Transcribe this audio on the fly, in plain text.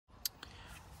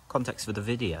context for the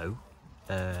video,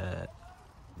 I've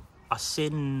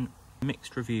seen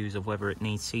mixed reviews of whether it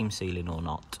needs seam sealing or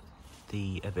not,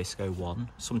 the Abisko one.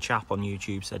 Some chap on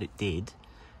YouTube said it did,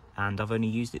 and I've only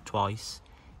used it twice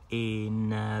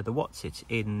in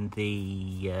in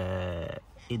the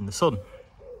sun.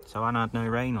 So I had no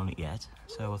rain on it yet,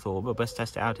 so I thought, well, best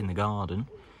test it out in the garden.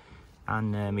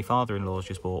 And my father-in-law's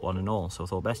just bought one and all, so I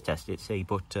thought best test it, see,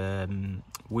 but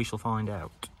we shall find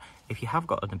out. If you have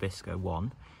got an Abisko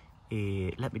one,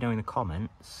 let me know in the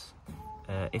comments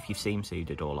if you've seam sealed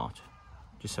it or not,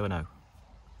 just so I know.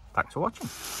 Thanks for watching.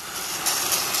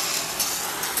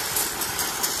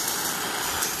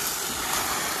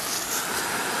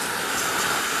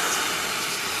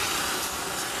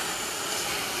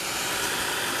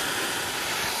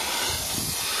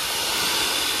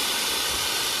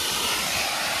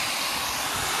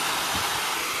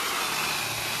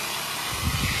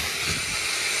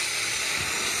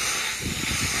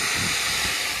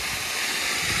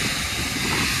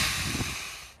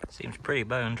 Seems pretty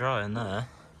bone dry in there,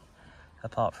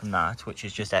 apart from that, which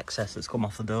is just excess that's come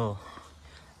off the door.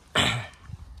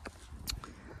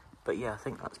 But yeah, I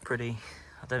think that's pretty.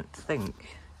 I don't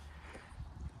think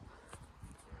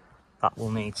that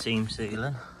will need seam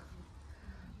sealing,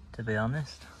 to be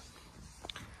honest.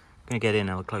 Gonna get in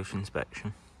a closer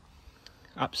inspection.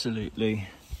 Absolutely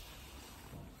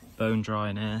bone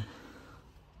dry in here.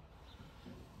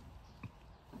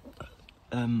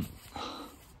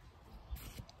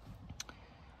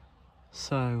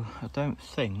 So I don't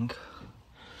think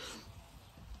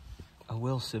I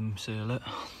will seam seal it,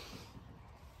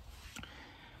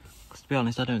 because to be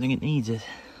honest I don't think it needs it.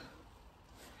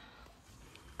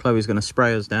 Chloe's going to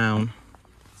spray us down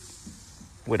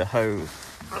with a hose.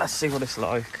 Let's see what it's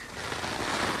like.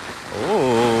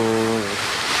 Oh,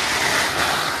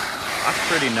 that's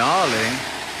pretty gnarly.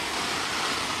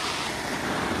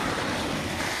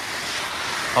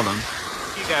 Hold on,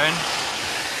 keep going.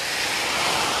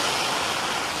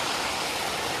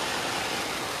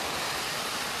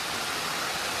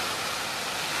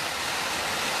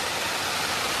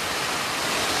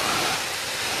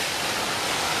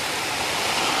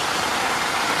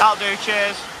 That'll do,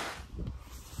 cheers.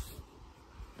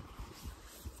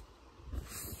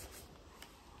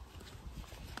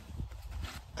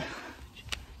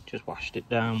 Just washed it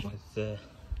down with,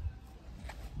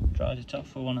 dried it off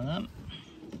for one of them,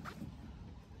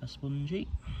 a spongy.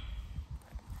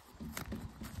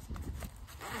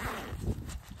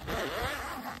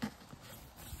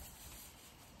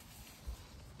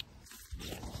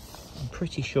 I'm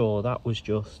pretty sure that was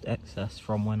just excess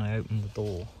from when I opened the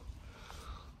door.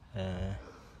 The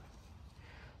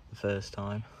first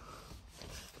time.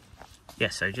 Yeah,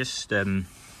 so just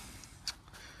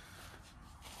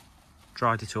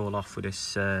dried it all off with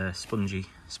this spongy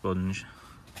sponge.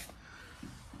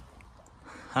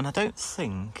 And I don't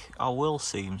think I will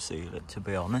seam seal it, to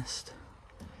be honest.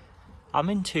 I'm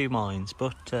in two minds,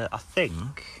 but I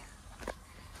think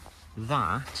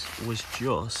that was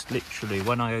just literally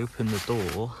when I opened the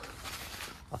door.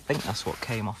 I think that's what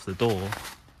came off the door.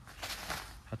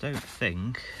 I don't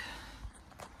think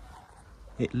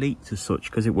it leaked as such,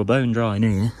 because it were bone dry in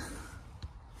here.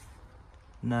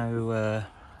 No,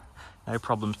 no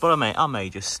problems. But I may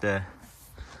just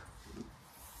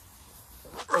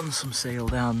run some seal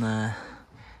down there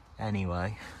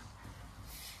anyway.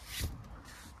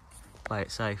 Play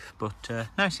it safe. But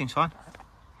no, it seems fine.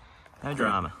 No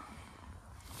drama.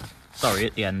 Sorry,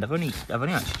 at the end, I've only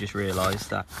actually just realised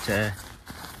that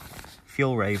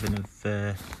Fjallraven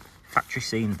have factory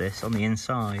seamed this on the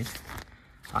inside.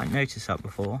 I hadn't noticed that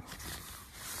before.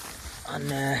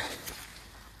 And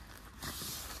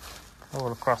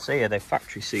all across here they've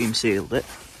factory seam sealed it,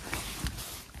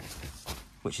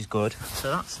 which is good.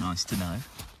 So that's nice to know.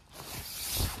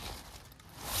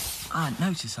 I hadn't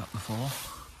noticed that before.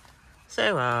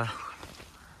 So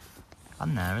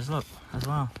and there is, look, as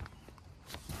well.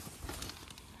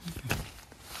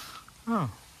 Oh,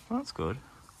 well, that's good.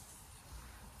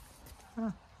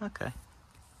 Oh, okay.